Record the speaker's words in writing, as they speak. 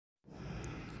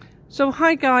So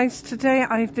hi guys, today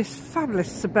I have this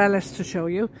fabulous Cibeles to show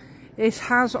you. It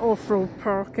has off-road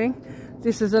parking.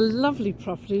 This is a lovely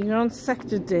property. You're on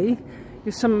Sector D.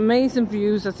 There's some amazing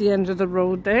views at the end of the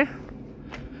road there.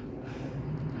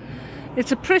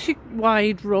 It's a pretty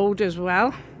wide road as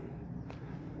well.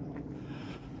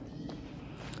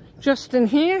 Just in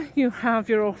here you have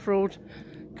your off-road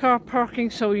car parking,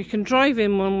 so you can drive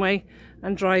in one way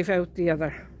and drive out the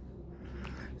other.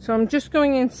 So I'm just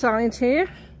going inside here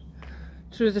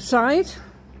through the side.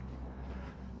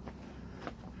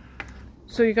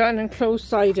 So you got an enclosed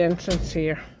side entrance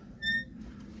here,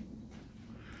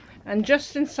 and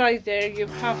just inside there you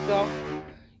have got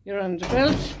your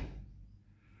underbuilt,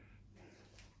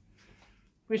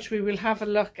 which we will have a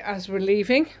look as we're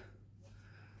leaving.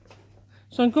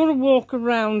 So I'm going to walk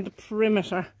around the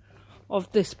perimeter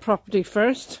of this property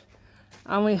first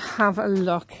and we have a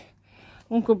look.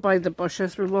 Won't go by the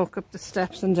bushes, we'll walk up the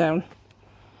steps and down.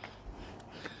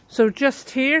 So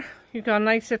just here you've got a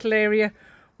nice little area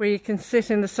where you can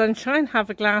sit in the sunshine, have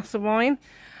a glass of wine,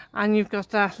 and you've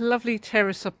got that lovely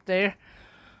terrace up there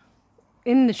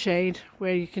in the shade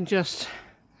where you can just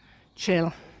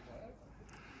chill.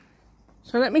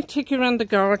 So let me take you around the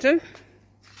garden.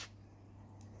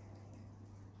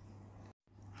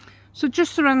 So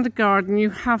just around the garden you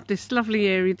have this lovely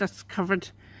area that's covered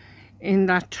in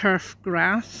that turf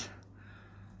grass.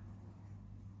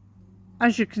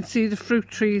 As you can see, the fruit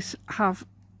trees have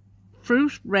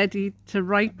fruit ready to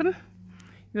ripen.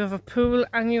 You have a pool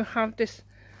and you have this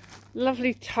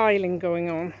lovely tiling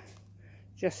going on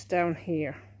just down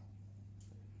here.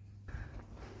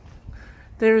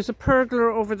 There is a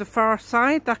pergola over the far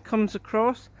side that comes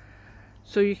across,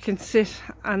 so you can sit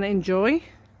and enjoy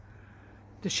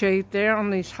the shade there on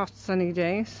these hot sunny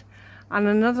days, and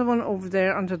another one over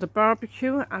there under the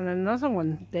barbecue, and another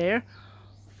one there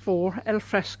for al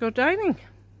fresco dining.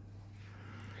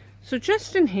 So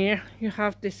just in here you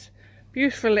have this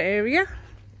beautiful area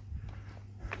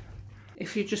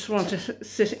if you just want to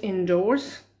sit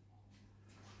indoors.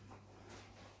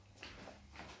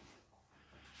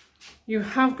 You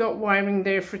have got wiring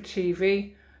there for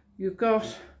TV. You've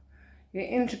got your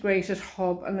integrated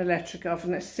hob, an electric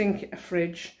oven, a sink, a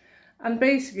fridge, and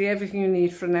basically everything you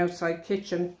need for an outside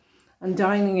kitchen and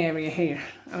dining area here.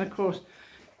 And of course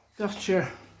got your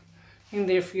in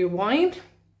there for your wine.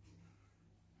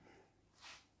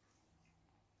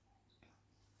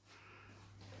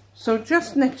 So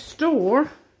just next door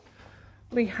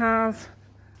we have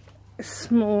a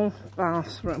small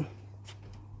bathroom,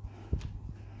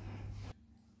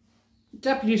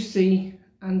 WC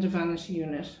and a vanity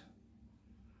unit.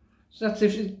 So that's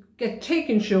if you get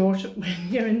taken short when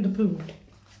you're in the pool.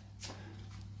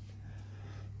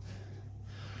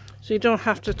 So you don't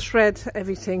have to thread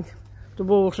everything, the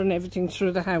water and everything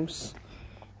through the house,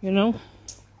 you know.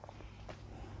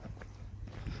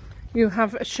 You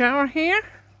have a shower here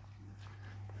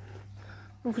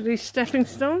over these stepping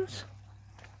stones.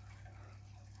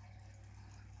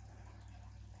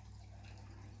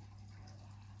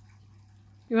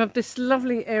 You have this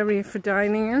lovely area for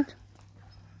dining in.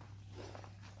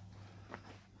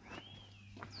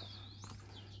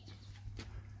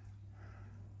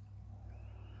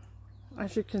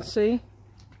 As you can see,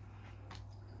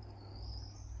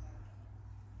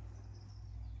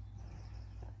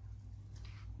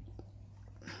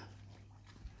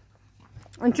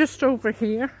 and just over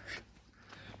here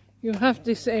you have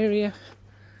this area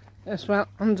as well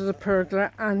under the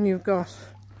pergola, and you've got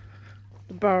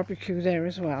the barbecue there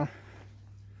as well.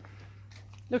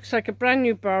 Looks like a brand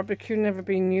new barbecue, never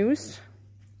been used.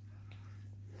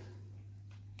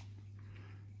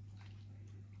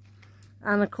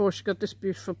 And of course you've got this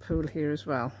beautiful pool here as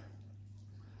well.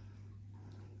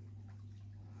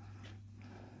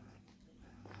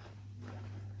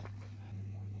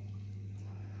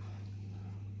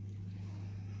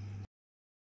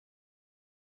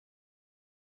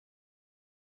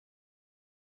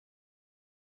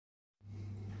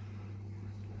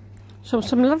 So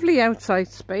some lovely outside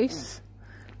space,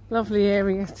 lovely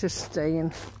area to stay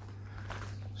in.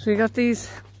 So you got these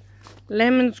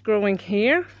lemons growing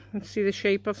here, you can see the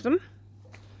shape of them.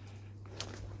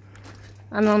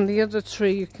 And on the other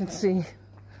tree you can see,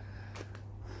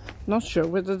 not sure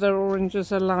whether they're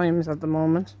oranges or limes at the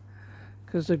moment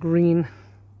because they're green.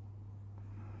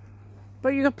 But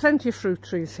you got plenty of fruit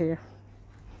trees here.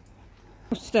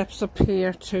 Steps up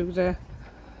here to the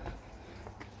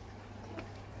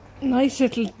nice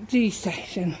little D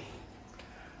section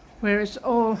where it's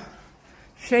all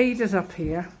shaded up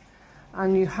here,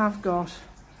 and you have got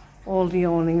all the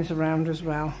awnings around as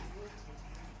well.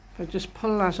 If I just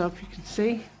pull that up you can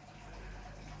see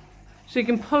So you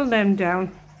can pull them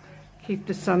down, keep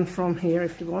the sun from here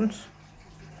if you want.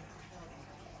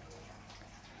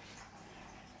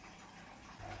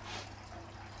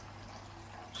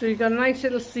 So you've got a nice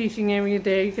little seating area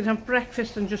there. You can have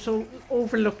breakfast and just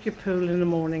overlook your pool in the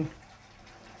morning.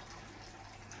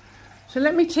 So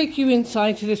let me take you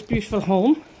inside to this beautiful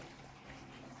home.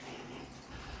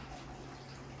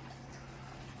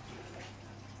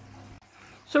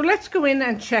 So let's go in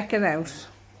and check it out.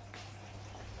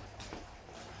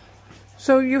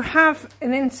 So you have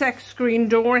an insect screen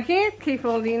door here, keep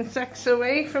all the insects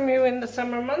away from you in the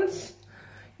summer months.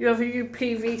 You have a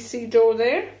UPVC door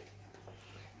there.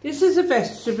 This is a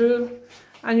vestibule,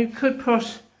 and you could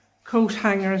put coat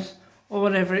hangers or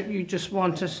whatever you just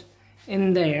wanted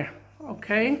in there,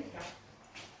 okay?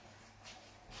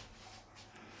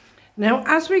 Now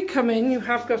as we come in, you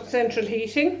have got central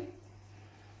heating.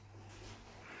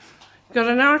 Got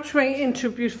an archway into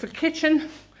a beautiful kitchen,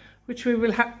 which we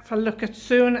will have a look at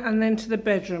soon, and then to the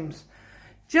bedrooms.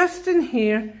 Just in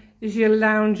here is your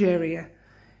lounge area.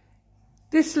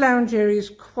 This lounge area is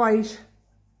quite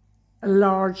a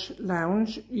large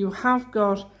lounge. You have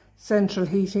got central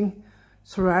heating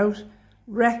throughout,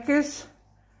 wreckers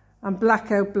and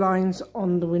blackout blinds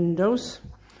on the windows.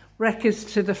 Wreckers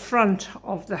to the front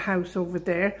of the house over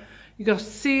there. You got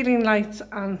ceiling lights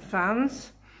and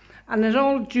fans, and it's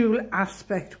all dual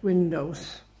aspect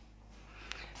windows.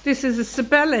 This is a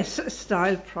Cibeles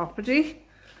style property.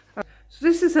 So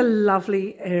this is a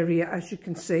lovely area, as you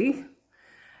can see.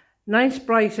 Nice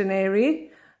Brighton area,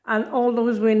 and all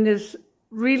those windows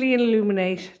really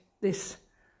illuminate this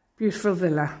beautiful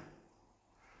villa.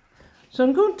 So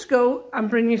I'm going to go and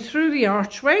bring you through the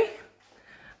archway,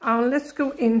 and let's go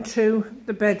into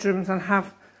the bedrooms and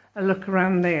have a look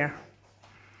around there.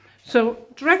 So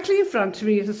directly in front of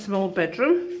me is a small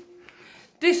bedroom.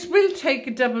 This will take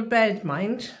a double bed,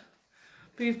 mind,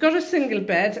 but you've got a single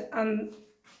bed, and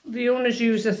the owners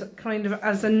use it kind of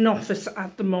as an office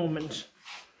at the moment.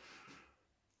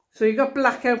 So you've got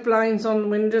blackout blinds on the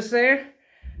windows there,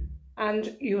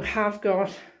 and you have got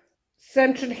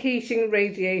central heating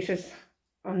radiators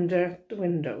under the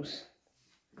windows.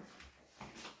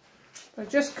 I'll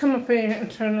just come up here and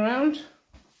turn around.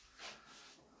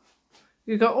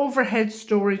 You've got overhead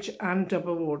storage and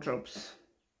double wardrobes.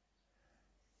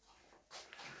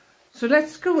 So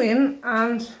let's go in,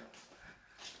 and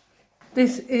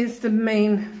this is the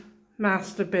main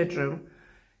master bedroom.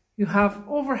 You have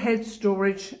overhead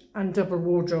storage and double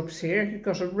wardrobes here. You've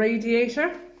got a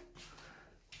radiator,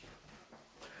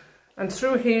 and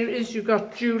through here is you've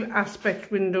got dual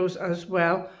aspect windows as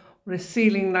well, with a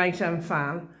ceiling light and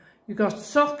fan. You've got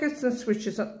sockets and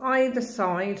switches on either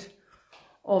side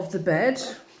of the bed.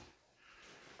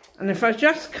 And if I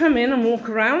just come in and walk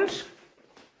around,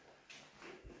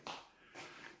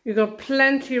 you've got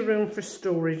plenty of room for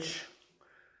storage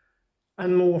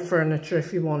and more furniture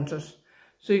if you want it.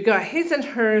 So you've got his and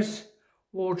hers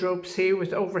wardrobes here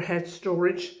with overhead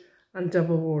storage and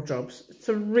double wardrobes. It's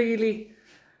a really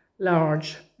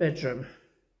large bedroom.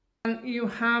 And you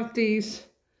have these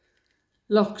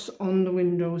locks on the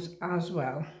windows as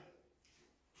well.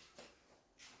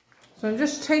 So I'm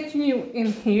just taking you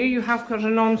in here. You have got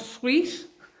an ensuite.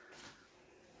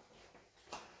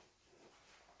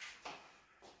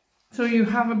 So you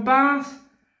have a bath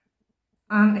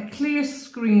and a clear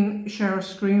screen, shower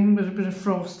screen with a bit of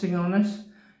frosting on it.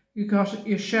 You've got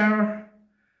your shower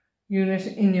unit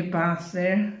in your bath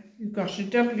there. You've got your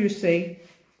WC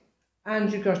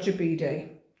and you've got your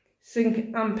bidet.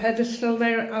 Sink and pedestal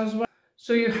there as well.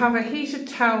 So you have a heated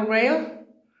towel rail,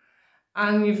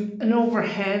 and you've an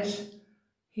overhead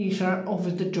heater over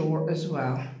the door as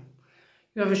well.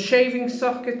 You have a shaving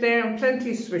socket there and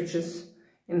plenty of switches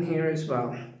in here as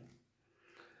well.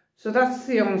 So that's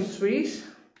the ensuite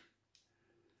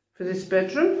for this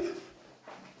bedroom.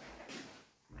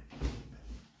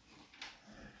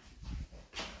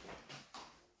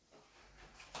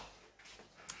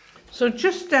 So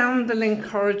just down the link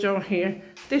corridor here,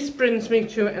 this brings me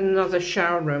to another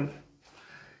shower room.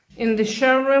 In the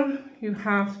shower room, you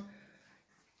have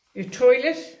your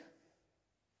toilet,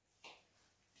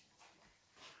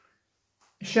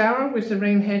 a shower with a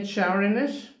rain head shower in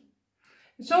it.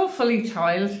 It's all fully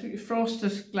tiled, your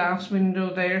frosted glass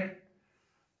window there,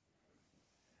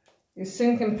 your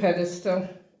sink and pedestal.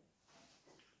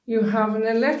 You have an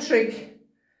electric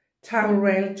towel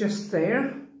rail just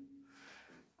there,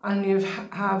 and you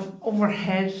have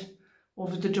overhead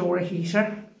over the door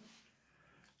heater,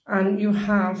 and you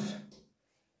have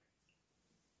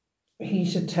a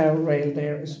heated towel rail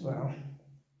there as well.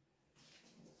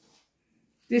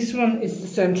 This one is the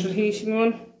central heating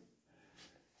one,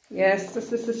 Yes,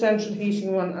 this is the central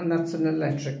heating one, and that's an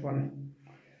electric one.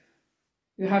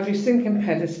 You have your sink and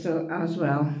pedestal as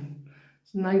well.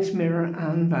 It's a nice mirror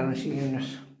and vanity unit.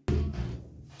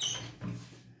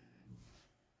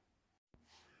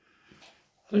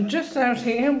 So just out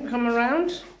here, we come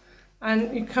around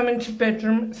and you come into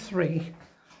bedroom 3.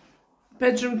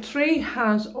 Bedroom 3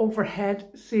 has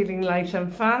overhead ceiling light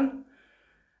and fan,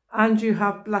 and you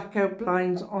have blackout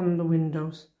blinds on the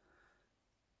windows.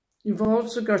 You've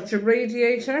also got your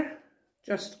radiator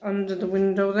just under the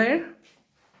window there.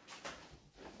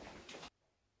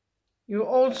 You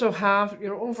also have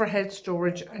your overhead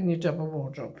storage and your double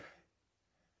wardrobe.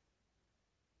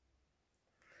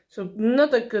 So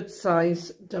another good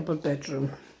size double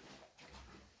bedroom.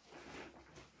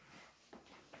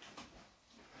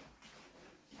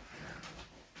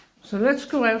 So let's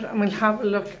go out and we'll have a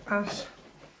look at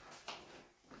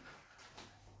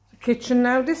the kitchen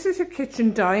now. This is a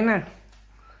kitchen diner.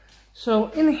 So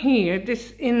in here,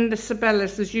 in the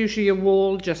Cibeles, there's usually a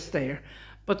wall just there,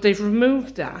 but they've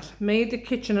removed that, made the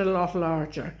kitchen a lot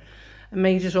larger and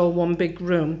made it all one big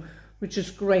room, which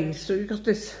is great. So you've got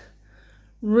this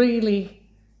really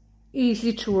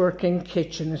easy to work in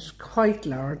kitchen. It's quite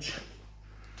large.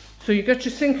 So you've got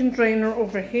your sink and drainer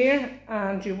over here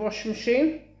and your washing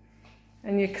machine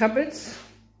and your cupboards.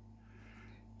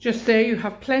 Just there you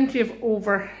have plenty of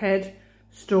overhead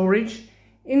storage,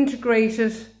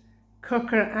 integrated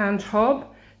cooker and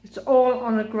hob. It's all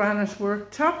on a granite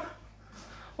worktop,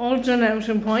 all done out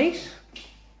in white.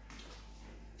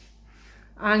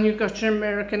 And you've got your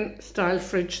American style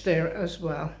fridge there as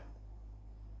well.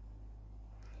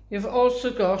 You've also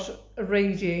got a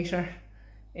radiator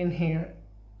in here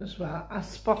as well as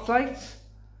spotlights.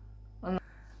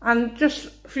 And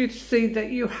just for you to see that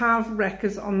you have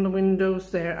wreckers on the windows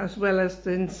there, as well as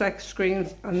the insect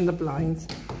screens and the blinds.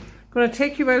 I'm going to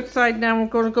take you outside now. We're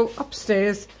going to go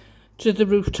upstairs to the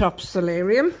rooftop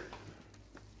solarium.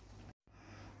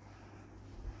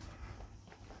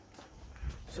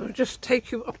 So I'll just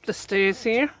take you up the stairs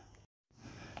here.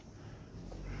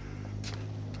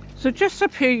 So just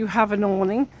up here you have an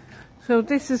awning. So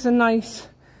this is a nice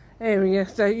area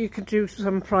that you could do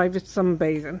some private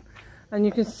sunbathing. And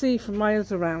you can see for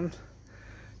miles around.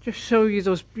 Just show you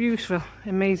those beautiful,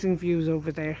 amazing views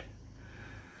over there.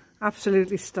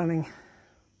 Absolutely stunning.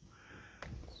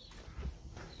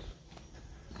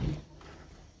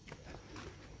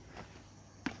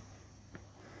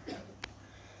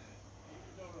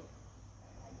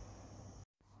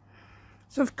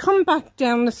 So I've come back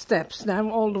down the steps now,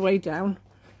 all the way down.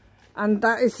 And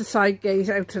that is the side gate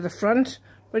out to the front.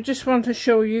 But I just want to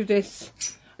show you this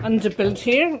underbuild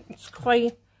here. It's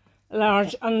quite a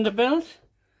large underbuild.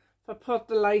 If I put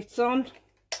the lights on,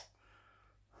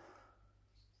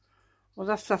 well,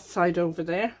 that's that side over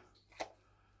there,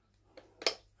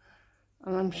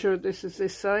 and I'm sure this is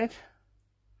this side,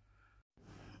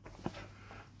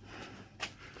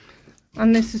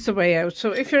 and this is the way out.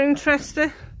 So if you're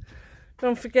interested,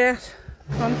 don't forget,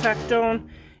 contact Dawn,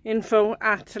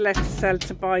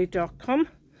 info@lettoseltobuy.com.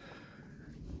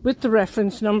 with the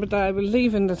reference number that I will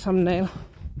leave in the thumbnail,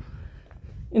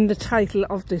 in the title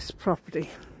of this property.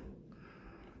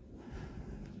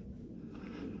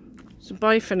 So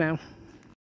bye for now.